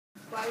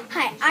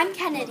Hi, I'm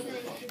Kennedy.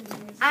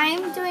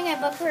 I'm doing a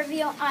book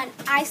review on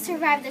I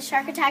Survived the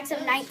Shark Attacks of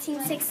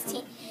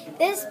 1916.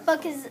 This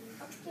book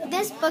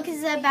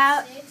is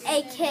about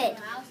a kid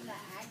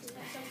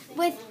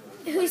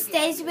who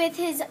stays with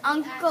his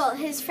uncle.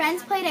 His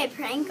friends played a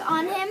prank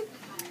on him.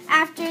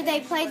 After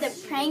they played the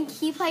prank,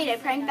 he played a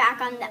prank back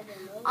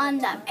on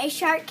them. A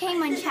shark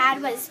came when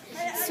Chad was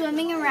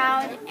swimming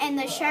around, and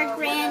the shark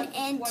ran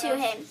into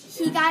him.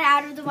 He got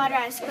out of the water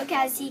as quick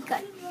as he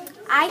could.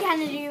 I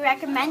Kennedy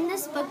recommend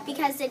this book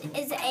because it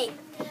is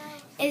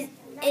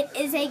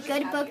a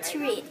good book to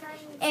read.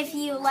 If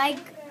you like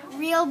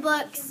real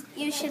books,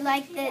 you should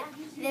like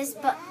this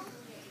book.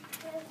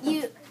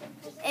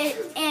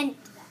 And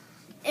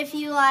if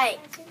you like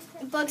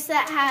books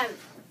that have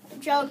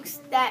jokes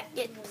that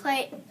get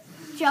played,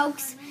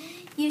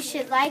 you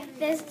should like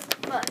this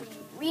book.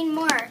 Read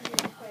more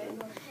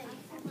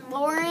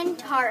Lauren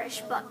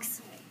Tarish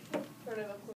books.